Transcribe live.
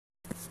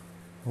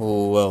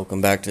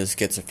Welcome back to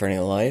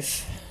Schizophrenia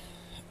Life.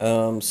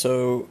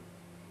 So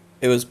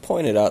it was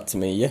pointed out to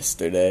me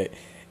yesterday.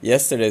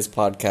 Yesterday's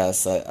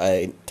podcast,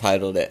 I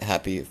titled it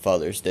Happy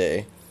Father's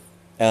Day.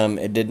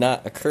 It did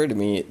not occur to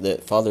me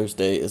that Father's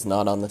Day is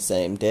not on the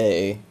same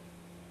day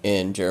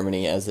in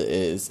Germany as it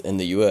is in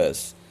the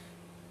U.S.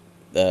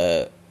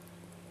 I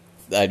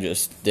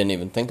just didn't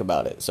even think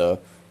about it. So,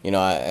 I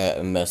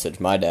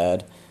messaged my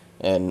dad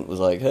and was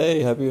like,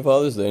 "Hey, Happy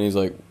Father's Day." And he's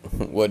like,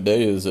 "What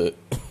day is it?"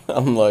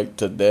 I'm like,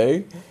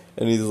 "Today?"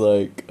 And he's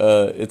like,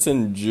 "It's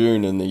in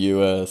June in the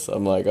U.S."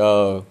 I'm like,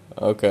 "Oh,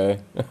 okay."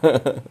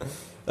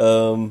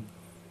 um,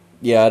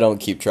 yeah, I don't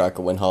keep track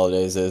of when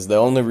holidays is. The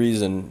only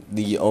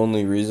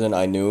reason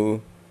I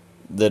knew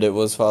that it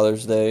was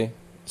Father's Day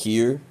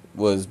here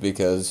was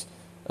because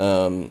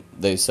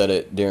they said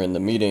it during the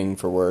meeting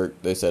for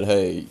work. They said,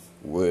 "Hey,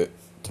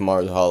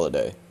 tomorrow's a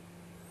holiday."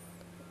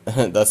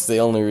 That's the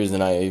only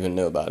reason I even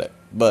knew about it.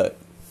 But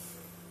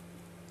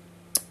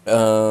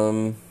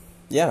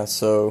yeah,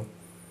 so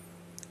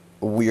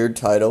weird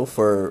title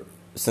for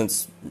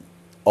since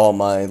all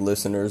my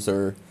listeners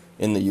are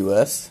in the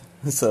U.S.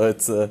 So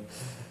it's uh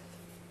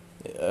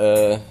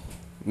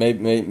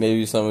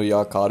maybe some of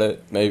y'all caught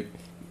it.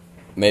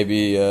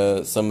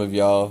 Maybe some of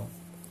y'all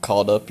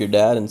called up your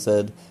dad and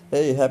said,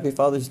 "Hey, Happy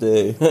Father's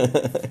Day,"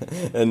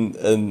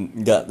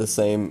 and got the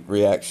same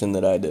reaction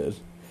that I did.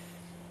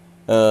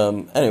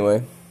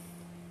 Anyway,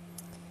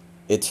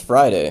 it's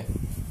Friday,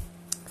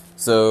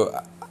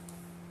 so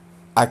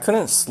I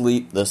couldn't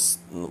sleep this.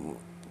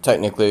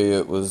 Technically,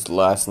 it was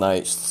last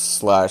night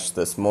slash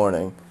this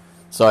morning.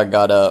 So I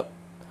got up,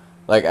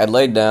 like I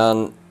laid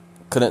down,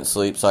 couldn't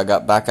sleep. So I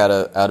got back out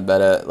of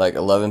bed at like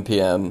 11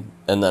 p.m.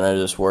 and then I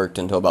just worked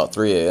until about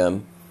 3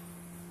 a.m.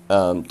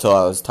 Till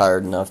I was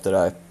tired enough that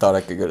I thought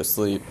I could go to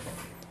sleep.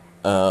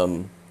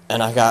 And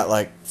I got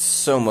like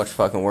so much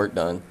fucking work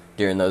done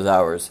during those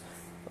hours.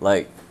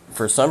 Like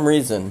for some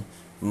reason,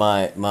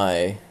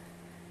 my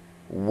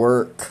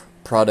work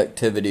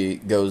productivity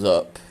goes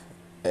up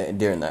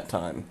during that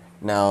time.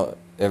 Now,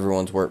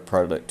 everyone's work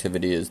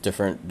productivity is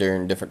different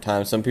during different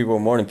times. Some people are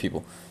morning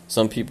people.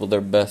 Some people, their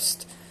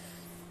best,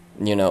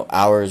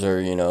 hours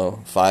are,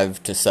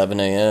 5 to 7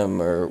 a.m.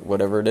 or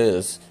whatever it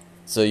is.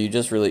 So you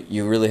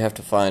really have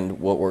to find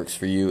what works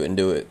for you and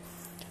do it.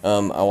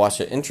 I watched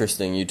an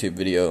interesting YouTube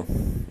video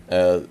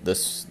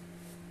this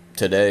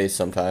today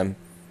sometime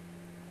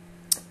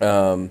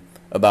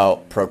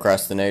about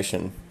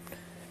procrastination,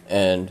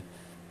 and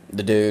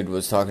the dude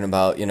was talking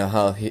about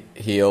how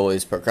he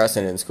always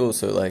procrastinated in school.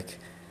 So like,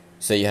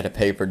 say you had a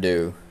paper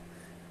due,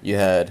 you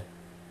had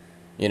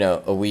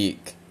a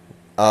week.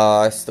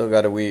 I still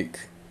got a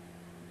week.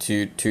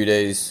 Two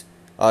days.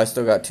 I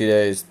still got 2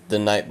 days. The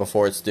night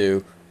before it's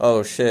due.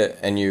 Oh shit!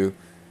 And you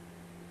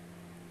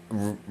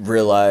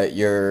realize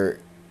you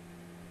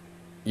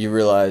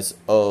realize,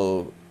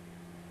 oh,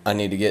 I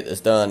need to get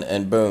this done,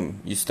 and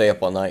boom, you stay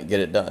up all night, get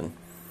it done.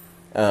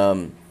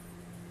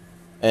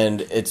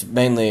 And it's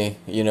mainly,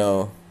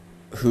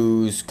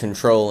 who's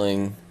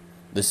controlling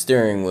the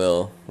steering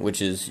wheel, which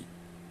is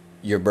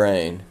your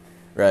brain,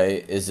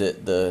 right? Is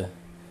it the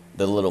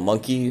little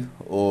monkey,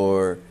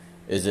 or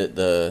is it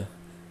the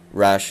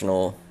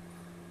rational,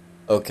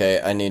 okay,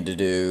 I need to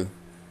do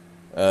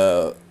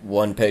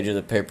one page of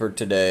the paper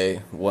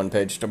today, one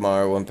page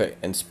tomorrow, one page,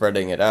 and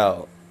spreading it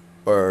out?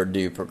 Or do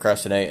you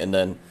procrastinate and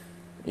then,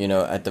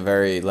 at the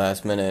very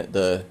last minute,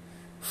 the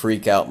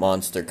freak out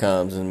monster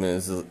comes and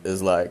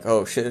is like,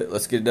 oh shit,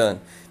 let's get it done.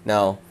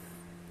 Now,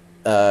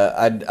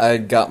 I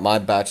got my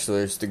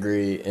bachelor's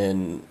degree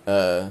in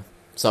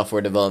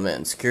software development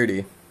and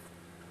security,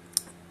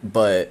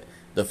 but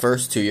the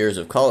first 2 years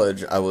of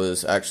college, I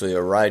was actually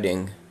a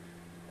writing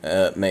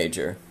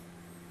major.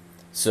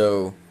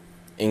 So,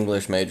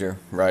 English major,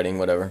 writing,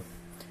 whatever.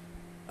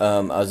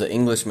 I was an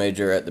English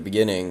major at the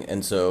beginning,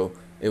 and so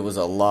it was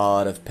a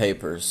lot of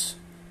papers.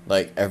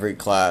 Like every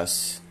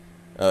class,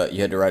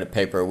 you had to write a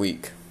paper a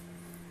week,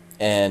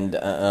 and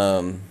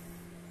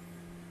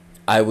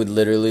I would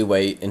literally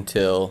wait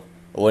until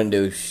I wouldn't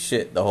do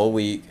shit the whole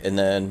week, and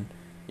then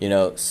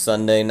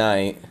Sunday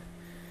night,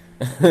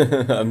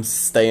 I'm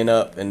staying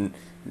up and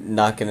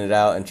knocking it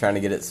out and trying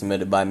to get it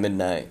submitted by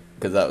midnight,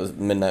 because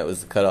midnight was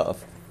the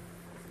cutoff.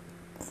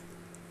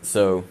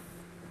 So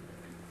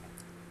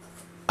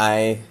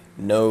I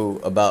know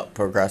about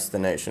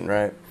procrastination,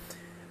 right?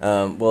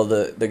 Well,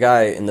 the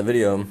guy in the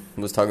video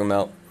was talking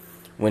about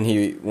when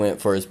he went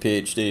for his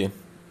PhD.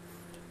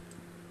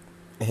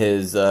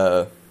 His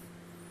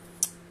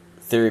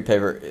theory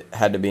paper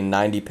had to be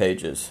 90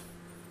 pages,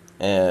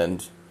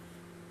 and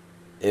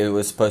it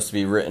was supposed to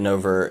be written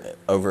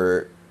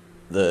over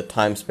the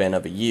time span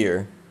of a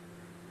year,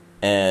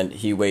 and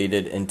he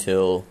waited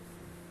until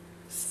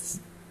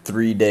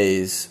 3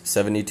 days,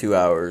 72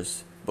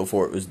 hours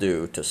before it was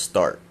due to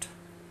start,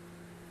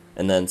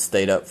 and then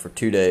stayed up for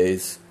 2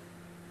 days,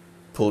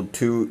 pulled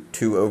two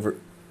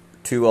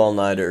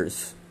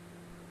all-nighters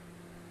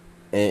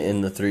in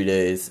the 3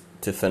 days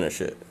to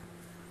finish it.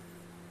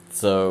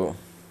 So,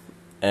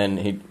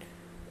 and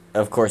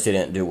of course he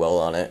didn't do well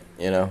on it,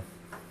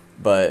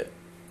 but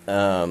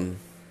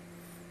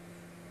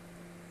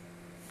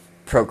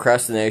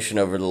procrastination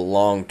over the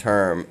long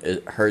term,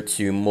 it hurts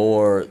you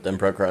more than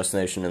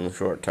procrastination in the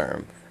short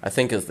term, I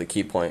think, is the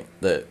key point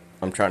that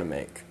I'm trying to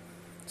make.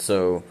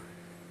 So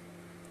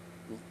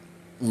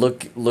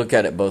look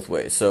at it both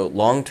ways. So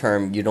long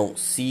term, you don't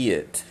see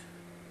it,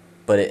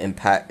 but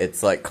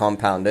it's like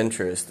compound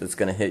interest that's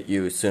going to hit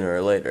you sooner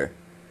or later.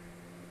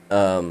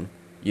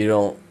 You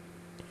don't,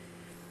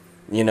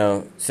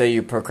 say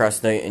you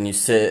procrastinate and you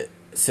sit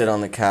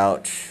on the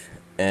couch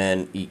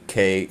and eat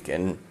cake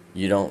and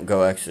you don't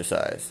go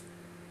exercise.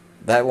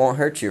 That won't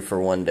hurt you for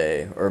one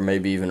day or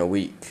maybe even a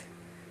week.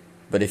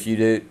 But if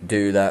you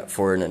do that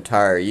for an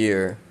entire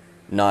year,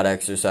 not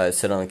exercise,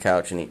 sit on the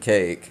couch and eat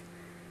cake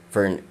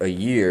for a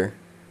year,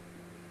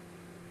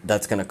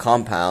 that's going to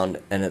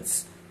compound, and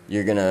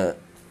you're going to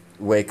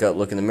wake up,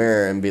 look in the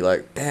mirror, and be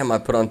like, damn, I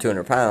put on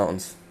 200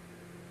 pounds.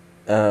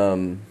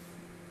 And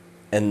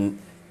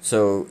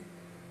so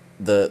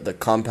the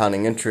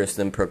compounding interest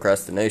in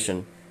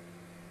procrastination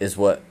is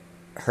what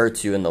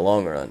hurts you in the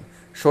long run.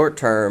 Short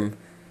term,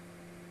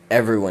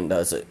 everyone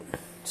does it.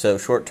 So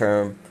short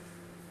term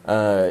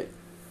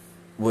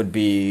would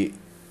be,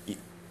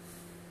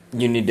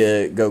 you need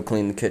to go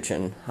clean the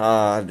kitchen.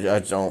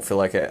 I don't feel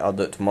like it. I'll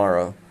do it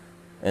tomorrow.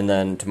 And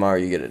then tomorrow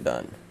you get it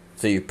done.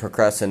 So you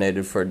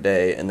procrastinated for a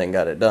day and then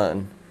got it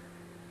done.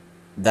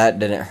 That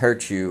didn't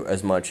hurt you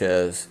as much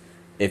as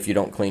if you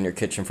don't clean your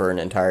kitchen for an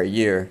entire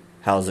year,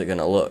 how's it going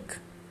to look?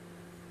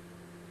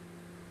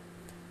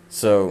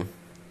 So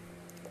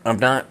I'm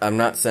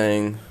not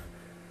saying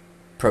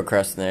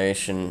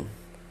procrastination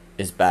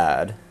is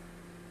bad.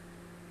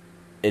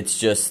 It's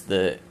just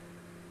that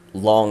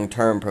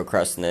long-term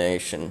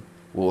procrastination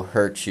will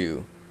hurt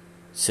you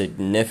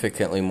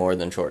significantly more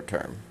than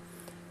short-term.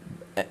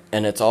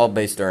 And it's all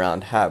based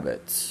around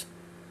habits.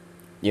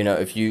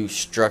 If you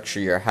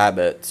structure your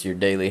habits, your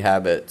daily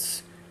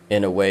habits,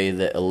 in a way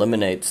that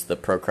eliminates the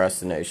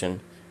procrastination,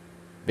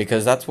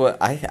 because that's what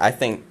I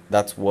think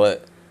that's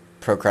what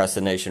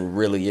procrastination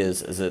really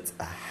is it's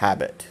a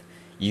habit.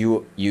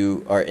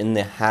 You are in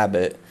the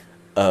habit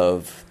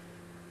of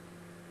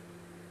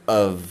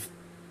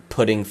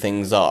putting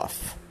things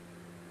off.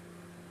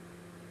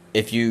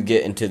 If you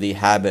get into the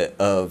habit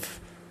of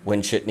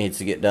when shit needs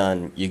to get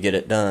done, you get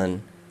it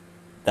done,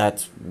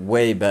 that's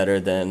way better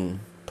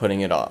than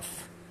putting it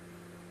off.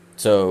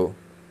 So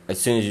as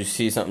soon as you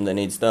see something that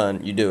needs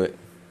done, you do it.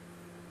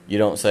 You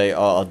don't say,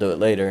 oh, I'll do it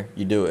later.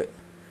 You do it.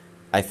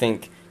 I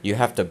think you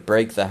have to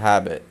break the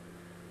habit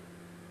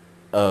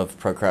of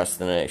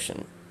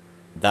procrastination.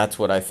 That's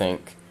what I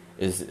think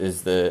is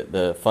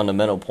the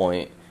fundamental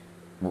point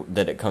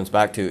that it comes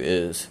back to,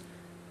 is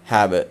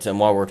habits. And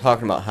while we're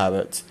talking about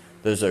habits,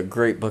 there's a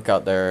great book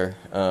out there,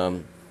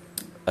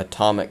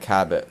 Atomic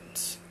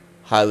Habits.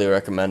 Highly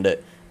recommend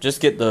it.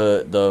 Just get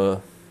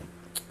the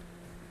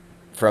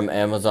from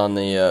Amazon,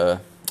 the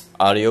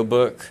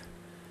audiobook.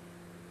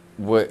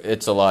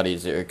 It's a lot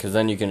easier because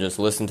then you can just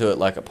listen to it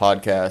like a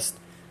podcast.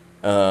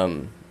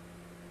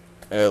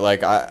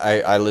 Like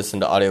I listen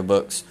to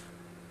audiobooks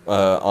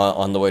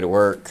on the way to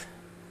work.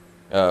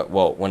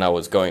 When I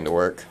was going to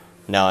work.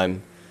 Now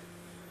I'm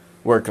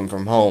working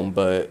from home,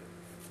 but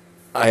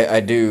I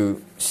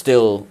do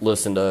still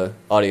listen to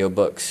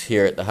audiobooks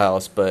here at the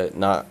house, but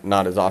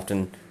not as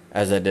often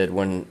as I did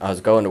when I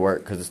was going to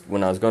work, because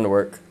when I was going to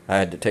work, I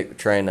had to take the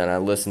train, and I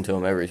listened to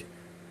them every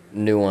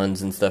new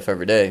ones and stuff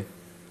every day.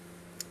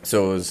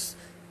 So it was,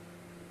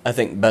 I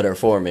think, better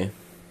for me.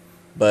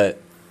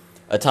 But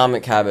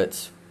Atomic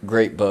Habits,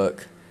 great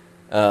book,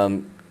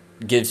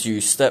 gives you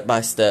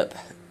step-by-step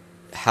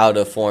how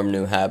to form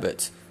new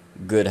habits,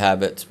 good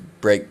habits,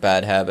 break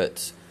bad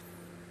habits.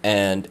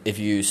 And if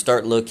you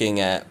start looking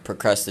at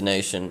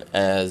procrastination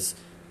as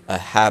a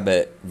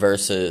habit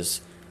versus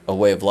a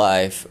way of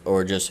life,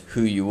 or just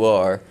who you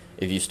are,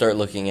 if you start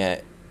looking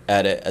at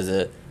it as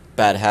a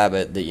bad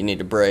habit that you need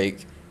to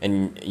break,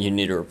 and you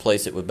need to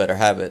replace it with better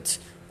habits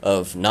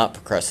of not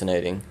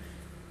procrastinating,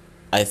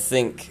 I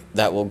think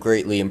that will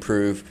greatly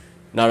improve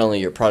not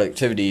only your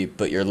productivity,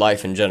 but your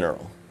life in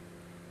general.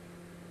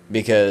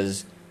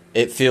 Because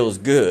it feels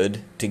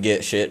good to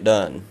get shit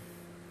done.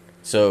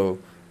 So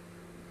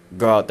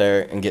go out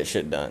there and get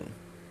shit done.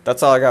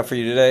 That's all I got for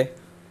you today.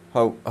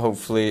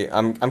 Hopefully,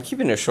 I'm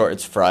keeping it short.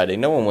 It's Friday.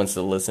 No one wants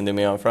to listen to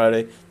me on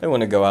Friday. They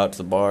want to go out to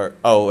the bar.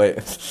 Oh, wait.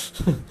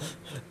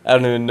 I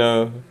don't even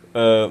know.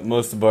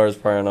 Most of the bars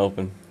probably aren't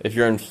open. If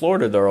you're in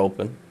Florida, they're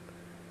open.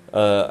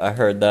 I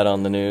heard that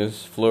on the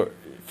news.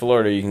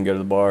 Florida, you can go to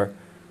the bar.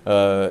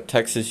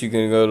 Texas, you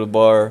can go to the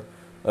bar.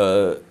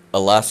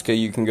 Alaska,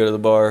 you can go to the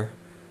bar.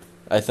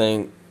 I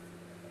think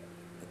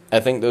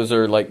those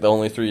are like the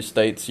only 3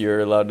 states you're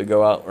allowed to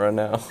go out right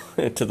now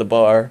to the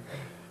bar.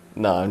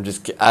 No, I'm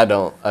just kidding. I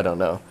don't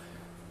know.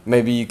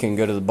 Maybe you can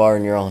go to the bar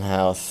in your own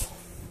house.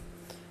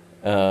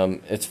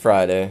 It's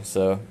Friday,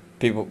 so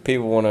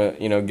people want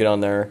to get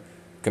on their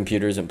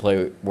computers and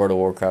play World of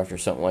Warcraft or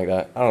something like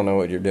that. I don't know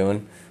what you're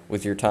doing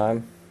with your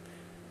time.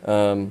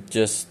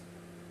 Just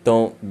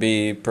don't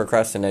be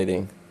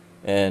procrastinating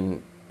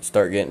and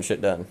start getting shit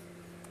done.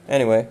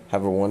 Anyway,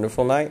 have a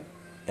wonderful night,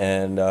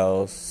 and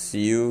I'll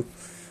see you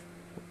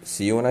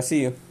when I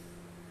see you.